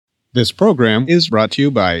This program is brought to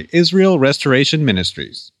you by Israel Restoration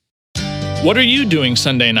Ministries. What are you doing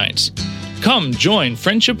Sunday nights? Come join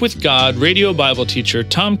Friendship with God radio Bible teacher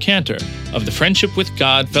Tom Cantor of the Friendship with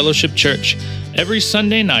God Fellowship Church every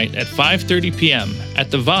Sunday night at 5:30 p.m. at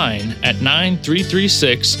The Vine at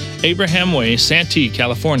 9336 Abraham Way, Santee,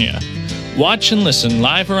 California. Watch and listen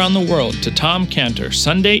live around the world to Tom Cantor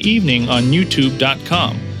Sunday evening on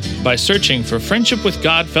YouTube.com by searching for Friendship with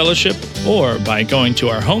God Fellowship or by going to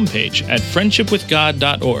our homepage at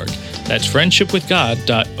friendshipwithgod.org. That's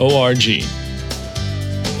friendshipwithgod.org.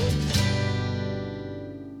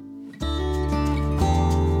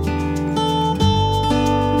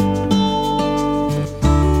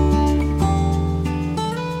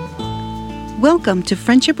 Welcome to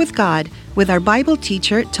Friendship with God with our Bible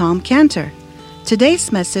teacher, Tom Cantor.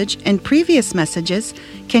 Today's message and previous messages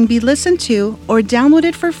can be listened to or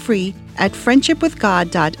downloaded for free at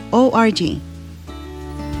friendshipwithgod.org.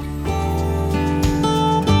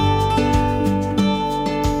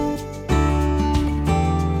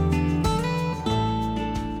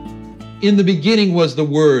 In the beginning was the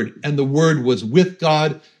Word, and the Word was with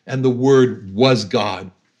God, and the Word was God.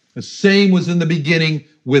 The same was in the beginning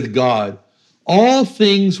with God. All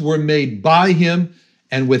things were made by him,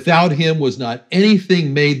 and without him was not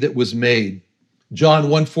anything made that was made. John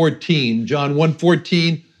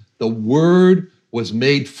 1:14, the Word was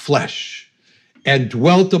made flesh and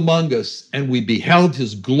dwelt among us, and we beheld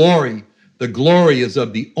his glory. The glory is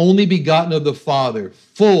of the only begotten of the Father,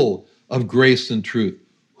 full of grace and truth.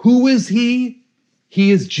 Who is he?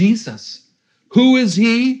 He is Jesus. Who is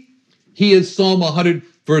he? He is Psalm 100,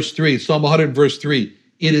 verse 3. Psalm 100, verse 3.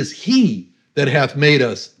 It is he that hath made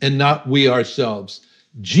us, and not we ourselves.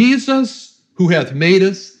 Jesus, who hath made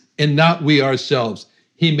us, and not we ourselves.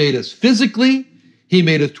 He made us physically. He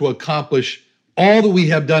made us to accomplish all that we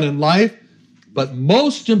have done in life. But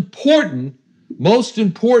most important,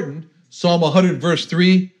 Psalm 100, verse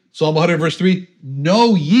 3,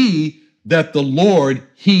 know ye that the Lord,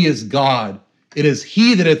 he is God. It is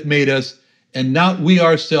he that hath made us, and not we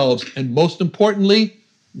ourselves. And most importantly,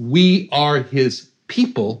 we are his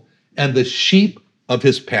people and the sheep of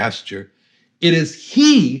his pasture. It is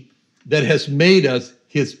he that has made us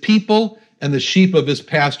his people and the sheep of his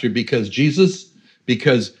pasture because Jesus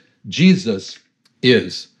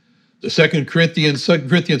is. The 2 Corinthians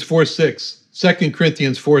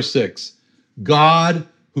 4:6, God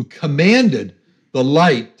who commanded the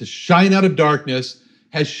light to shine out of darkness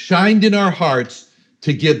has shined in our hearts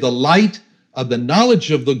to give the light of the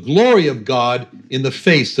knowledge of the glory of God in the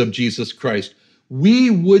face of Jesus Christ. We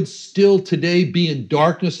would still today be in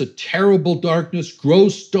darkness, a terrible darkness,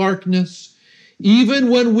 gross darkness.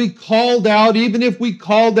 Even if we called out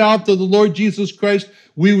to the Lord Jesus Christ,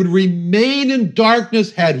 we would remain in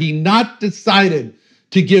darkness had he not decided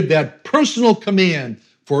to give that personal command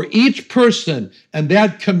for each person. And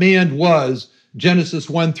that command was Genesis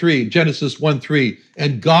 1:3.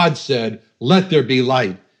 And God said, let there be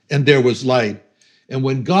light. And there was light. And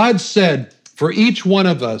when God said for each one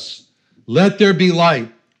of us, let there be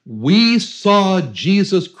light, we saw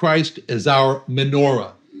Jesus Christ as our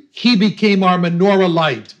menorah. He became our menorah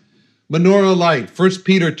light. 1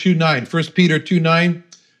 Peter 2:9,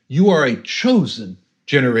 you are a chosen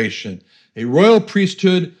generation, a royal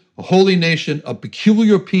priesthood, a holy nation, a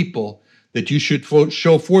peculiar people, that you should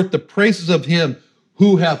show forth the praises of him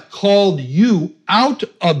who hath called you out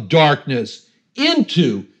of darkness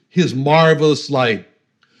into his marvelous light.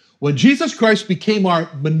 When Jesus Christ became our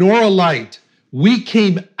menorah light, we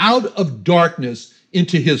came out of darkness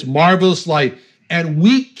into his marvelous light, and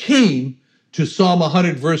we came to Psalm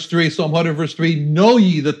 100, verse 3. Psalm 100, verse 3, know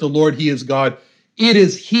ye that the Lord, he is God. It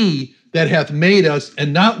is he that hath made us,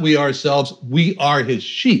 and not we ourselves. We are his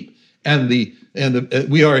sheep, and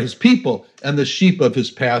we are his people, and the sheep of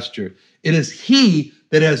his pasture. It is he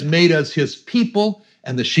that has made us his people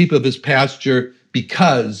and the sheep of his pasture,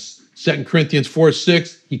 because 2 Corinthians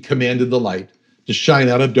 4:6, he commanded the light to shine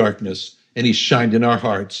out of darkness, and he shined in our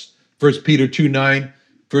hearts. 1 Peter 2:9,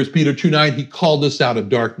 he called us out of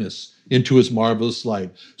darkness into his marvelous light.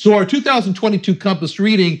 So our 2022 Compass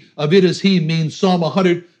reading of It Is He means Psalm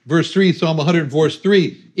 100, verse 3, Psalm 100, verse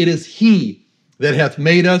 3. It is he that hath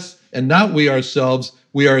made us, and not we ourselves.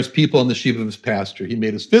 We are his people and the sheep of his pasture. He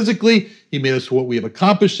made us physically, he made us what we have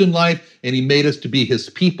accomplished in life, and he made us to be his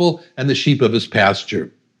people and the sheep of his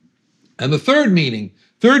pasture. And the third meaning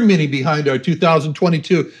behind our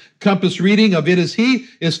 2022 Compass reading of It Is He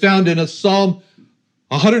is found in Psalm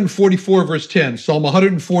 144, verse 10. Psalm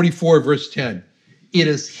 144, verse 10. It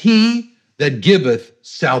is he that giveth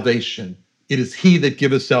salvation. It is he that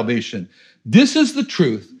giveth salvation. This is the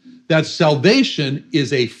truth that salvation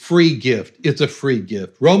is a free gift. It's a free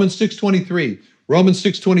gift. Romans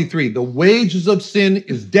 6:23, the wages of sin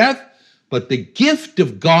is death, but the gift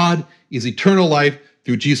of God is eternal life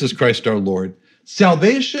through Jesus Christ our Lord.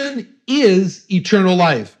 Salvation is eternal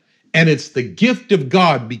life, and it's the gift of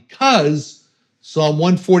God because Psalm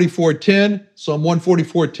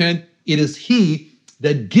 144:10, it is he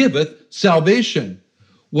that giveth salvation.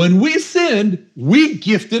 When we sinned, we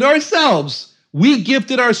gifted ourselves. We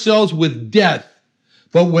gifted ourselves with death.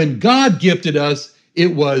 But when God gifted us,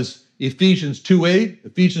 it was Ephesians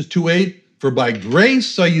 2:8, for by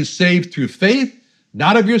grace are you saved through faith,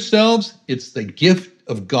 not of yourselves, it's the gift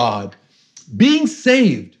of God. Being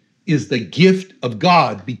saved is the gift of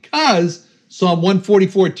God because Psalm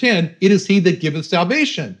 144:10, it is he that giveth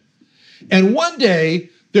salvation. And one day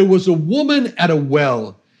there was a woman at a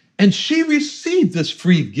well, and she received this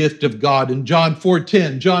free gift of God in John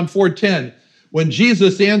 4:10, when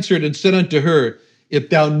Jesus answered and said unto her, if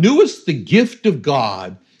thou knewest the gift of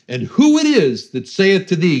God, and who it is that saith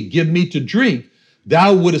to thee, give me to drink,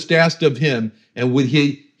 thou wouldest asked of him, and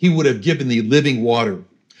he would have given thee living water.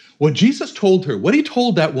 What Jesus told her, what he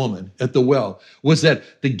told that woman at the well, was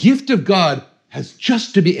that the gift of God has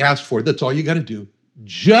just to be asked for. That's all you got to do.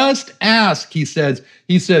 Just ask, he said,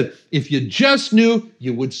 if you just knew,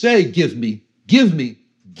 you would say, give me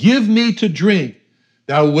to drink.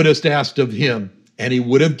 Thou wouldest asked of him, and he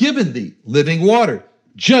would have given thee living water.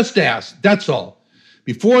 Just ask, that's all.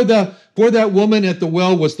 Before that woman at the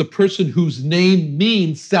well was the person whose name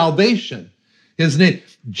means salvation. His name,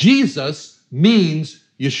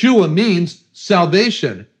 Yeshua means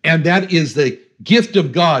salvation. And that is the gift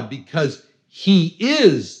of God because he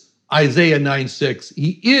is Isaiah 9:6.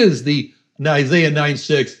 He is the Isaiah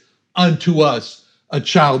 9:6. Unto us a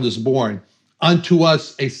child is born. Unto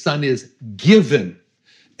us a son is given.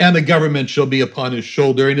 And the government shall be upon his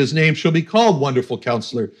shoulder, and his name shall be called Wonderful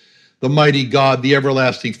Counselor, the Mighty God, the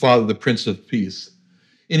Everlasting Father, the Prince of Peace.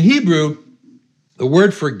 In Hebrew, the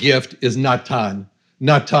word for gift is natan,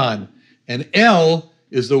 and El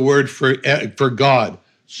is the word for God.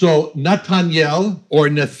 So Nathaniel or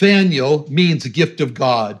Nathaniel means gift of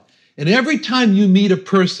God. And every time you meet a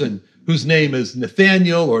person whose name is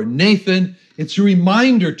Nathaniel or Nathan, it's a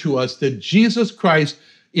reminder to us that Jesus Christ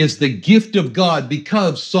is the gift of God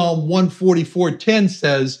because Psalm 144:10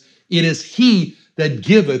 says, it is he that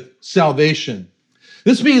giveth salvation.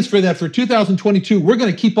 This means for 2022, we're going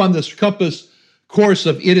to keep on this compass course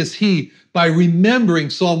of it is he by remembering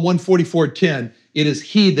Psalm 144:10, it is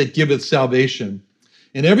he that giveth salvation.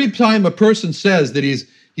 And every time a person says that he's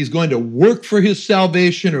going to work for his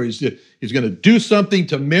salvation or he's going to do something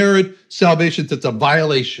to merit salvation, that's a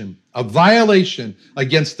violation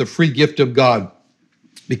against the free gift of God.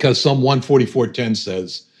 Because Psalm 144:10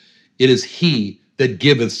 says, it is he that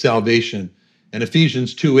giveth salvation. And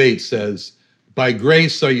Ephesians 2:8 says, by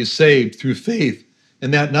grace are you saved through faith,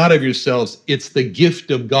 and that not of yourselves. It's the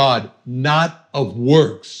gift of God, not of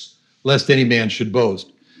works, lest any man should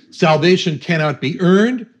boast. Salvation cannot be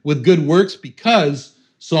earned with good works because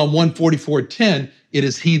Psalm 144:10, it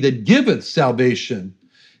is he that giveth salvation.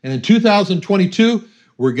 And in 2022,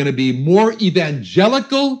 we're going to be more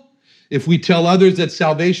evangelical if we tell others that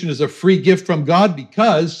salvation is a free gift from God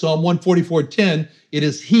because Psalm 144:10, it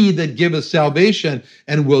is he that giveth salvation,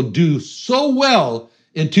 and will do so well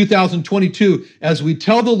in 2022 as we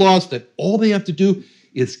tell the lost that all they have to do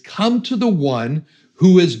is come to the one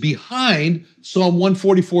who is behind Psalm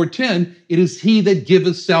 144:10, it is he that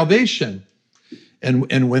giveth salvation.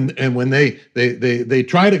 And when they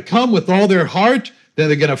try to come with all their heart, then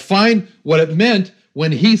they're going to find what it meant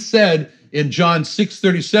when he said in John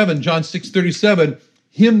 6:37,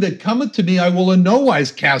 him that cometh to me I will in no wise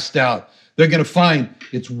cast out. They're going to find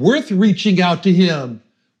it's worth reaching out to him.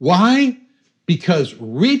 Why? Because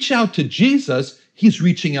reach out to Jesus, he's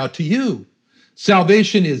reaching out to you.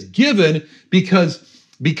 Salvation is given because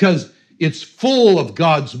it's full of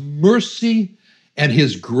God's mercy and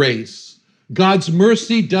his grace. God's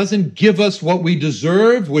mercy doesn't give us what we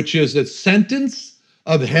deserve, which is a sentence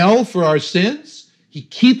of hell for our sins. He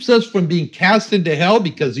keeps us from being cast into hell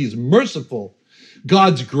because he's merciful.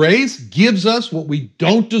 God's grace gives us what we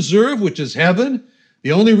don't deserve, which is heaven.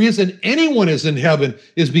 The only reason anyone is in heaven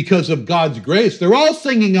is because of God's grace. They're all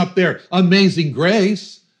singing up there, Amazing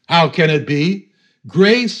Grace. How can it be?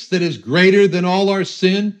 Grace that is greater than all our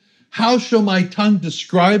sin. How shall my tongue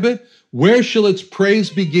describe it? Where shall its praise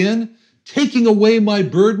begin? Taking away my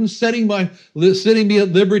burden, setting me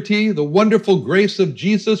at liberty. The wonderful grace of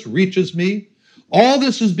Jesus reaches me. All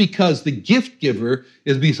this is because the gift giver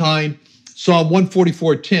is behind Psalm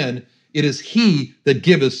 144:10. It is he that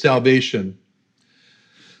giveth salvation.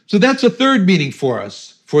 So that's a third meaning for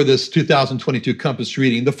us for this 2022 compass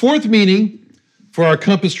reading. The fourth meaning for our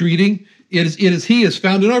compass reading is he is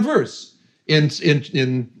found in our verse.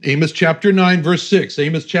 In Amos chapter 9, verse 6.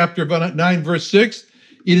 Amos chapter 9, verse 6.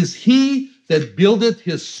 It is he that buildeth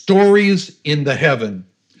his stories in the heaven.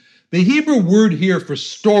 The Hebrew word here for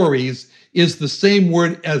stories is the same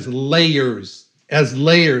word as layers,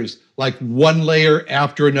 like one layer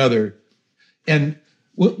after another. And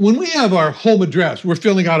when we have our home address, we're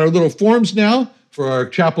filling out our little forms now for our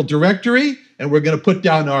chapel directory, and we're going to put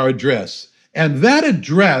down our address. And that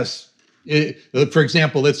address, for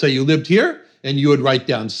example, let's say you lived here, and you would write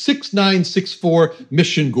down 6964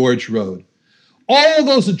 Mission Gorge Road. All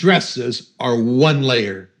those addresses are one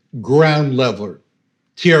layer, ground level,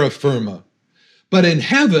 terra firma. But in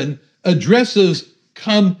heaven, addresses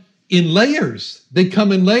come in layers. They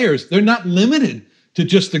come in layers. They're not limited to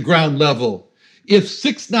just the ground level. If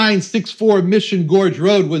 6964 Mission Gorge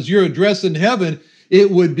Road was your address in heaven,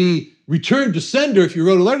 it would be returned to sender. If you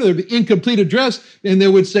wrote a letter, there'd be incomplete address, and they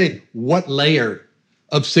would say, what layer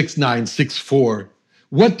of 6964?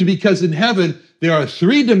 Because in heaven, there are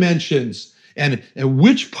three dimensions, and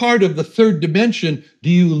which part of the third dimension do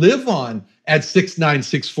you live on at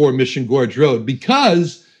 6964 Mission Gorge Road?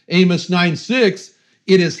 Because Amos 9:6,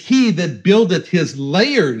 it is he that buildeth his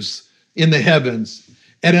layers in the heavens.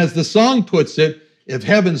 And as the song puts it, if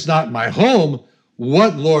heaven's not my home,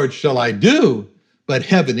 what, Lord, shall I do? But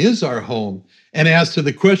heaven is our home. And as to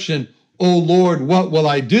the question, oh Lord, what will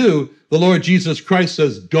I do? The Lord Jesus Christ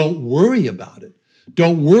says, don't worry about it.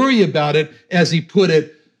 Don't worry about it. As he put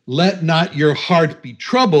it, let not your heart be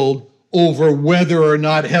troubled over whether or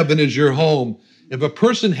not heaven is your home. If a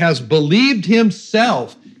person has believed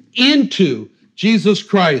himself into Jesus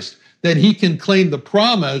Christ, then he can claim the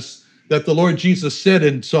promise that the Lord Jesus said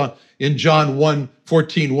in John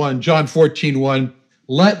 14:1,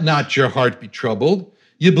 let not your heart be troubled.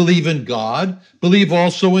 You believe in God, believe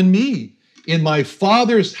also in me. In my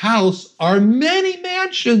Father's house are many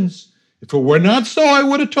mansions. If it were not so, I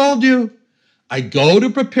would have told you. I go to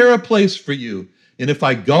prepare a place for you. And if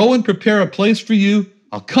I go and prepare a place for you,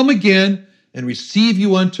 I'll come again and receive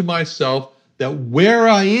you unto myself, that where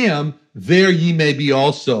I am, there ye may be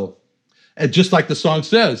also. And just like the song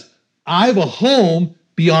says, I have a home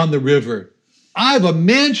beyond the river. I have a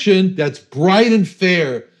mansion that's bright and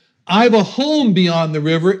fair. I have a home beyond the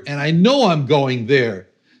river, and I know I'm going there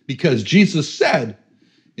because Jesus said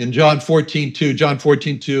in John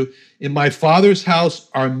 14:2, in my Father's house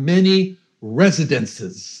are many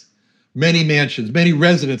residences, many mansions, many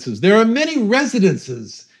residences. There are many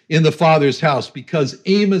residences in the Father's house because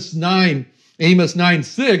Amos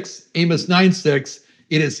 9:6,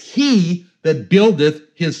 it is he that buildeth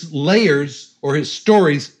his layers or his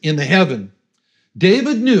stories in the heaven.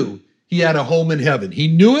 David knew he had a home in heaven. He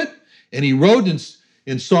knew it, and he wrote in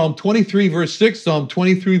Psalm 23, verse 6,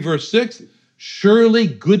 surely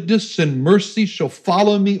goodness and mercy shall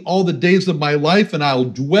follow me all the days of my life, and I'll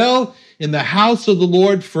dwell in the house of the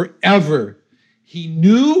Lord forever.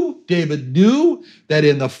 David knew that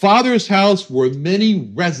in the Father's house were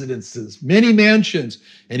many residences, many mansions,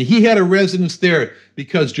 and he had a residence there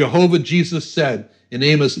because Jehovah Jesus said in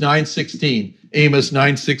Amos 9:16,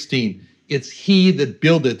 it's he that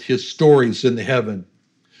buildeth his stories in the heaven.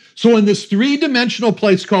 So in this three-dimensional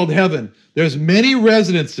place called heaven, there's many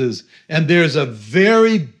residences, and there's a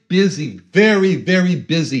very busy, very, very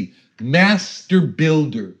busy master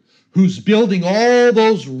builder who's building all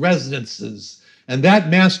those residences. And that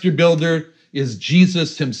master builder is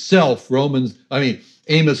Jesus himself. Amos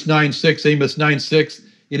 9:6,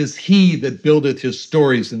 it is he that buildeth his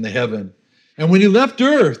stories in the heaven. And when he left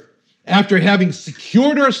earth, after having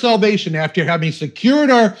secured our salvation, after having secured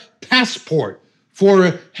our passport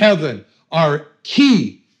for heaven, our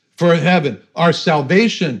key for heaven, our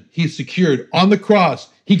salvation, he secured on the cross.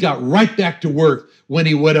 He got right back to work when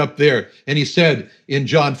he went up there. And he said in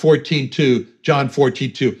John 14:2,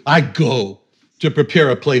 I go to prepare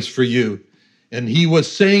a place for you. And he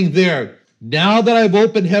was saying there, now that I've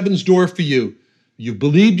opened heaven's door for you, you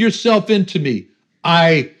believed yourself into me,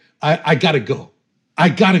 I gotta go. I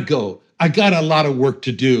gotta go. I got a lot of work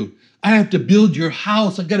to do. I have to build your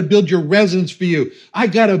house. I got to build your residence for you. I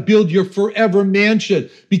got to build your forever mansion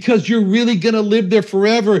because you're really going to live there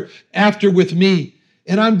forever after with me.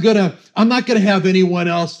 And I'm not going to have anyone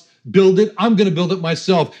else build it. I'm going to build it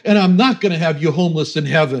myself. And I'm not going to have you homeless in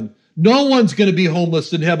heaven. No one's going to be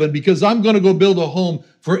homeless in heaven because I'm going to go build a home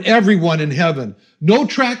for everyone in heaven. No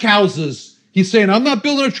track houses. He's saying, I'm not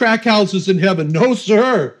building track houses in heaven. No,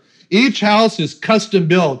 sir. Each house is custom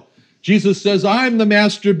built. Jesus says, I'm the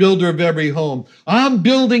master builder of every home. I'm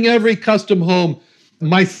building every custom home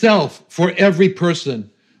myself for every person.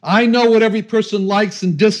 I know what every person likes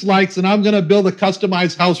and dislikes, and I'm going to build a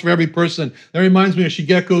customized house for every person. That reminds me of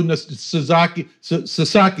Shigeko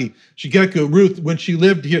Sasaki. Shigeko, Ruth, when she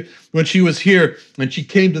lived here, when she was here, and she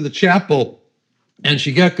came to the chapel, and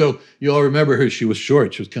Shigeko, you all remember her, she was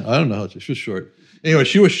short. She was kind of, I don't know, she was short. Anyway,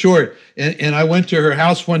 she was short, and I went to her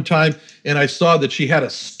house one time, and I saw that she had a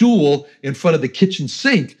stool in front of the kitchen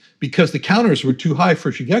sink because the counters were too high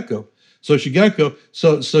for Shigeko. So Shigeko,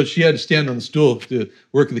 so she had to stand on the stool to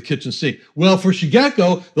work at the kitchen sink. Well, for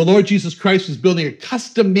Shigeko, the Lord Jesus Christ is building a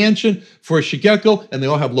custom mansion for Shigeko, and they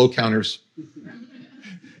all have low counters.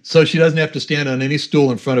 So she doesn't have to stand on any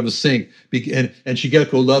stool in front of a sink. And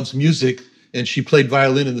Shigeko loves music, and she played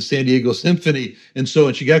violin in the San Diego Symphony. And so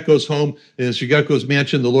in Shigeko's home, in Shigeko's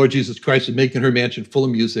mansion, the Lord Jesus Christ is making her mansion full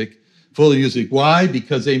of music. Full of music. Why?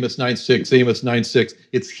 Because Amos 9:6,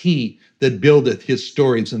 it's he that buildeth his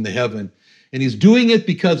stories in the heaven. And he's doing it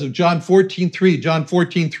because of John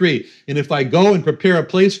 14:3. And if I go and prepare a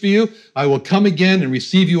place for you, I will come again and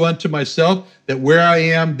receive you unto myself, that where I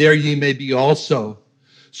am, there ye may be also.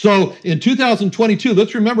 So in 2022,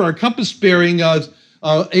 let's remember our compass bearing Amos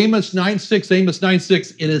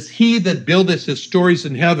 9:6, it is he that buildeth his stories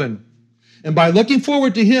in heaven. And by looking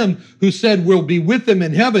forward to him who said we'll be with him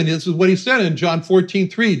in heaven, this is what he said in John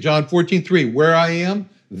 14:3, where I am,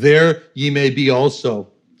 there ye may be also.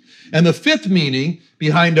 And the fifth meaning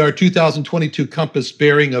behind our 2022 compass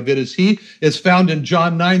bearing of it is he is found in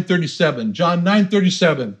John 9:37. John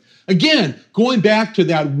 9:37. Again, going back to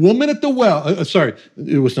that woman at the well.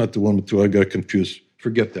 It was not the woman at the well. I got confused.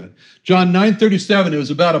 Forget that. John 9:37, it was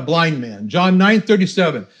about a blind man. John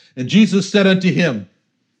 9:37. And Jesus said unto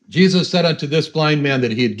this blind man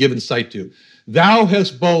that he had given sight to, thou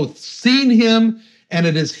hast both seen him, and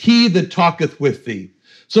it is he that talketh with thee.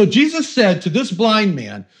 So Jesus said to this blind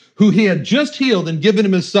man, who he had just healed and given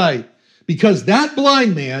him his sight, because that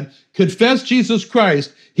blind man confessed Jesus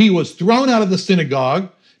Christ, he was thrown out of the synagogue.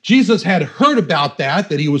 Jesus had heard about that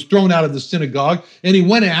he was thrown out of the synagogue, and he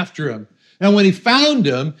went after him. And when he found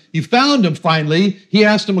him finally, he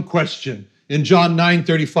asked him a question in John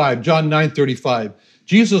 9:35.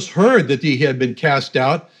 Jesus heard that he had been cast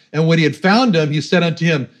out, and when he had found him, he said unto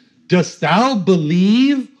him, dost thou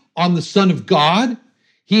believe on the Son of God?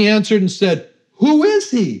 He answered and said, who is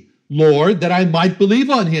he, Lord, that I might believe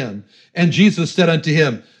on him? And Jesus said unto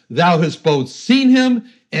him, thou hast both seen him,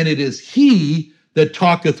 and it is he that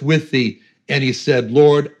talketh with thee. And he said,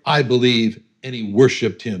 Lord, I believe. And he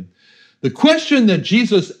worshiped him. The question that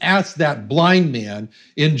Jesus asked that blind man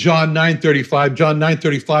in John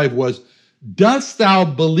 9:35 was, dost thou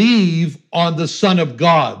believe on the Son of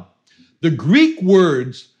God? The Greek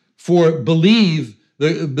words for believe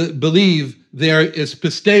there is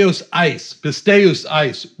pisteos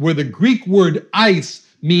eis, where the Greek word eis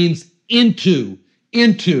means into.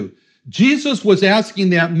 Jesus was asking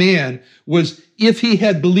that man was if he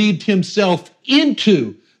had believed himself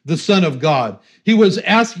into the Son of God. He was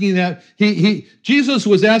asking that, Jesus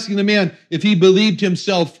was asking the man if he believed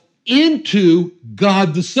himself into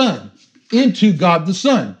God the Son. Into God the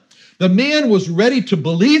Son. The man was ready to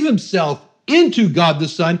believe himself into God the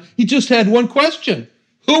Son. He just had one question.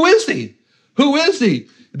 Who is he? Who is he?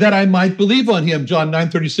 That I might believe on him. John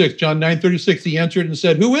 9:36, he answered and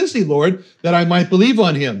said, who is he, Lord, that I might believe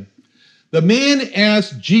on him? The man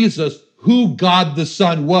asked Jesus who God the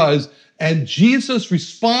Son was, and Jesus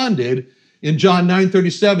responded in John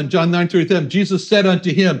 9:37, Jesus said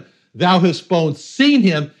unto him, thou hast both seen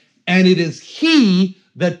him, and it is he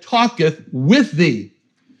that talketh with thee.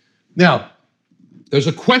 Now, there's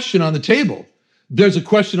a question on the table. There's a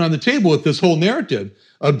question on the table with this whole narrative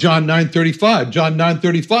of John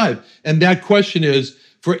 9:35. And that question is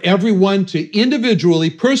for everyone to individually,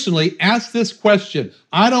 personally ask this question.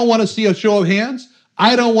 I don't want to see a show of hands.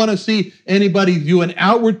 I don't want to see anybody do an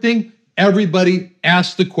outward thing. Everybody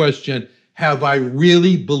ask the question, have I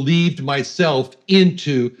really believed myself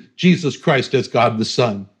into Jesus Christ as God the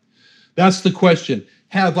Son? That's the question.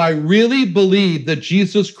 Have I really believed that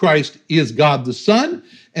Jesus Christ is God the Son?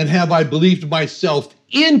 And have I believed myself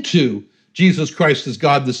into Jesus Christ as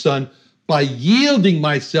God the Son by yielding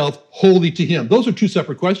myself wholly to him? Those are two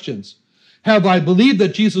separate questions. Have I believed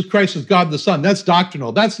that Jesus Christ is God the Son? That's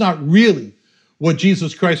doctrinal. That's not really what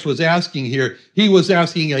Jesus Christ was asking here. He was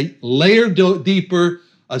asking a layer deeper,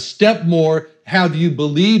 a step more. Have you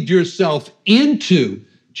believed yourself into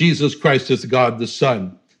Jesus Christ as God the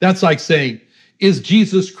Son? That's like saying, is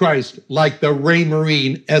Jesus Christ like the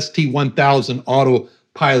Raymarine ST1000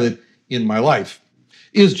 autopilot in my life?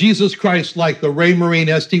 Is Jesus Christ like the Raymarine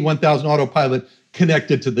ST1000 autopilot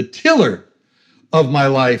connected to the tiller of my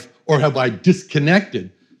life? Or have I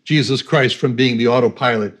disconnected Jesus Christ from being the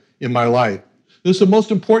autopilot in my life? This is the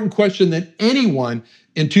most important question that anyone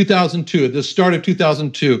in 2002, at the start of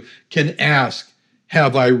 2002, can ask.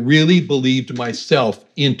 Have I really believed myself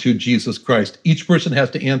into Jesus Christ? Each person has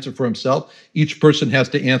to answer for himself. Each person has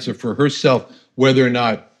to answer for herself whether or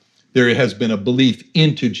not there has been a belief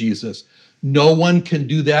into Jesus. No one can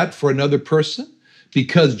do that for another person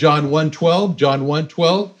because John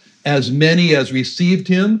 1:12, as many as received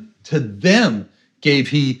him, to them gave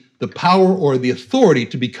he the power or the authority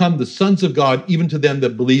to become the sons of God, even to them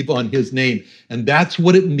that believe on his name. And that's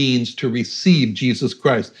what it means to receive Jesus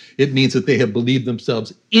Christ. It means that they have believed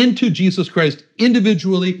themselves into Jesus Christ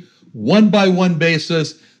individually, one by one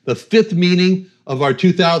basis. The fifth meaning of our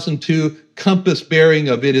 2002 compass bearing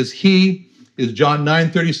of it is he is John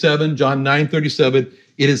 9:37. John 9:37,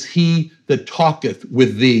 it is he that talketh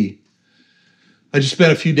with thee. I just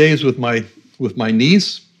spent a few days with my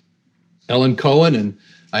niece, Ellen Cohen, and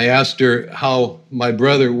I asked her how my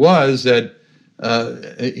brother was. That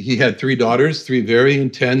he had three daughters, three very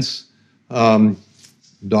intense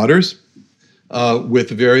daughters with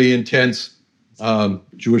very intense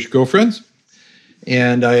Jewish girlfriends.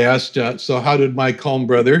 And I asked, so how did my calm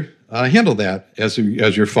brother handle that as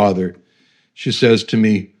your father? She says to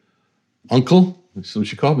me, Uncle. So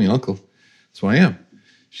she called me Uncle. That's who I am.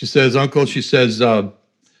 She says, Uncle, she says,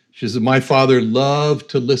 my father loved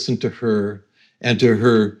to listen to her and to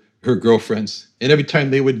her girlfriends. And every time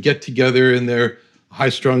they would get together in their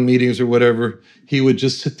high-strung meetings or whatever, he would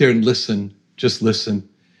just sit there and listen, just listen.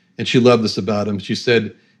 And she loved this about him. She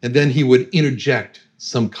said, and then he would interject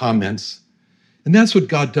some comments. And that's what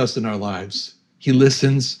God does in our lives. He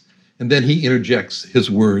listens, and then he interjects his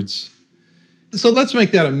words. So let's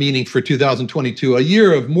make that a meaning for 2022, a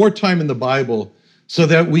year of more time in the Bible so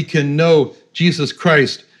that we can know Jesus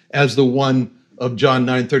Christ as the one of John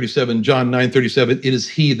 9:37. John 9:37, it is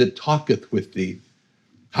he that talketh with thee.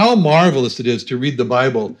 How marvelous it is to read the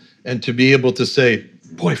Bible and to be able to say,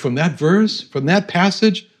 boy, from that verse, from that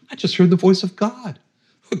passage, I just heard the voice of God.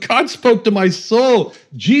 God spoke to my soul.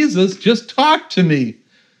 Jesus just talked to me.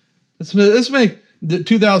 Let's make the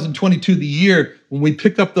 2022 the year when we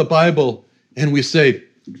pick up the Bible and we say,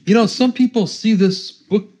 some people see this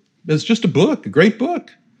book as just a book, a great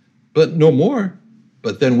book, but no more.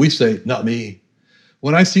 But then we say, not me.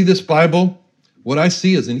 When I see this Bible, what I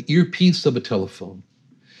see is an earpiece of a telephone.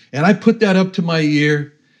 And I put that up to my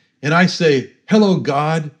ear and I say, hello,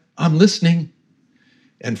 God, I'm listening.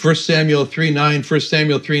 And 1 Samuel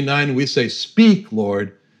 3:9, we say, speak,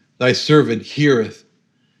 Lord, thy servant heareth.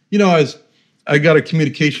 As I got a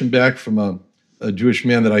communication back from a Jewish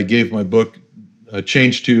man that I gave my book,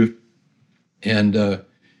 Change to, and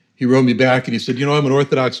he wrote me back and he said, I'm an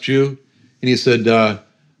Orthodox Jew. And he said, I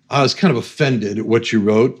was kind of offended at what you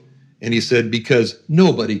wrote. And he said, because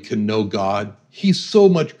nobody can know God. He's so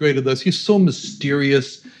much greater than us. He's so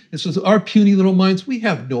mysterious. And so our puny little minds, we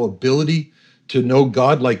have no ability to know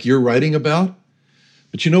God like you're writing about.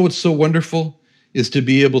 But what's so wonderful is to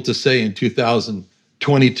be able to say in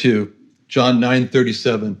 2022, John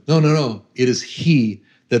 9:37, no, it is he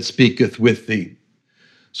that speaketh with thee.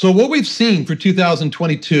 So what we've seen for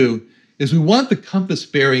 2022 is we want the compass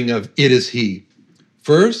bearing of it is he.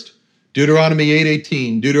 First, Deuteronomy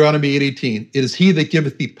 8:18, it is he that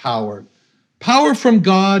giveth thee power. Power from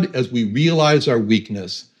God as we realize our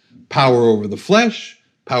weakness. Power over the flesh,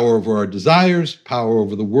 power over our desires, power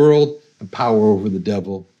over the world, and power over the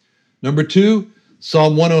devil. Number two,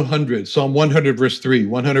 Psalm 100 verse 3.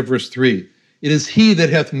 It is he that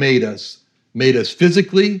hath made us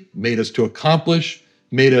physically, made us to accomplish,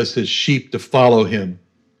 made us as sheep to follow him.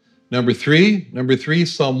 Number three,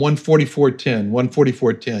 Psalm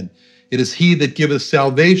 144:10. It is he that giveth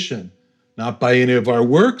salvation, not by any of our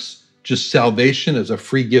works, just salvation as a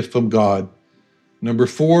free gift from God. Number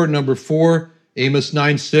four, Amos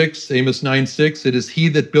 9:6. It is he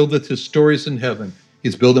that buildeth his stories in heaven.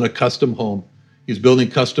 He's building a custom home. He's building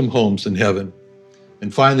custom homes in heaven.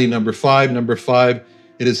 And finally, number five,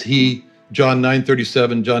 it is he, John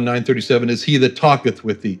 9:37, is he that talketh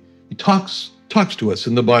with thee. He talks to us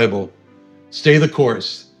in the Bible. Stay the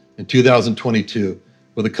course in 2022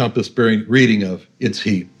 with a compass bearing reading of it's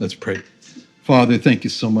he. Let's pray. Father, thank you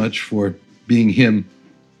so much for being him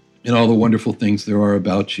and all the wonderful things there are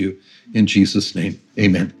about you. In Jesus' name,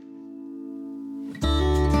 amen.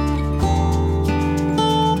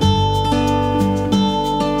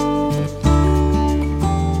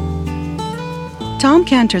 Tom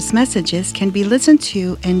Cantor's messages can be listened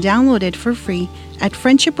to and downloaded for free at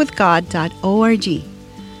friendshipwithgod.org.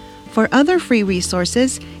 For other free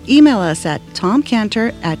resources, email us at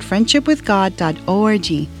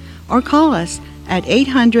tomcantor@friendshipwithgod.org or call us at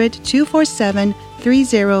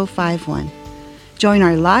 800-247-3051. Join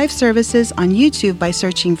our live services on YouTube by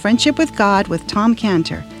searching Friendship with God with Tom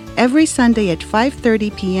Cantor every Sunday at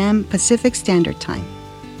 5:30 p.m. Pacific Standard Time.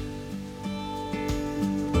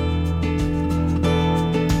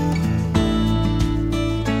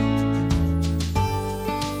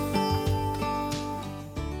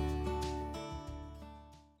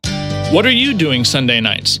 What are you doing Sunday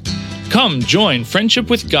nights? Come join Friendship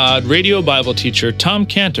with God radio Bible teacher Tom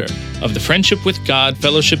Cantor of the Friendship with God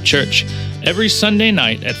Fellowship Church every Sunday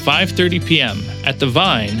night at 5:30 p.m. at The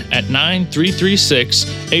Vine at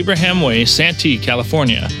 9336 Abraham Way, Santee,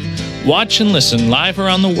 California. Watch and listen live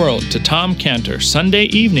around the world to Tom Cantor Sunday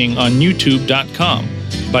evening on YouTube.com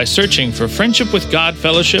by searching for Friendship with God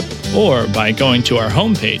Fellowship or by going to our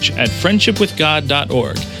homepage at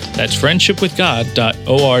friendshipwithgod.org. That's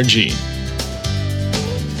friendshipwithgod.org.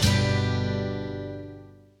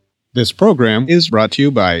 This program is brought to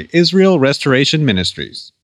you by Israel Restoration Ministries.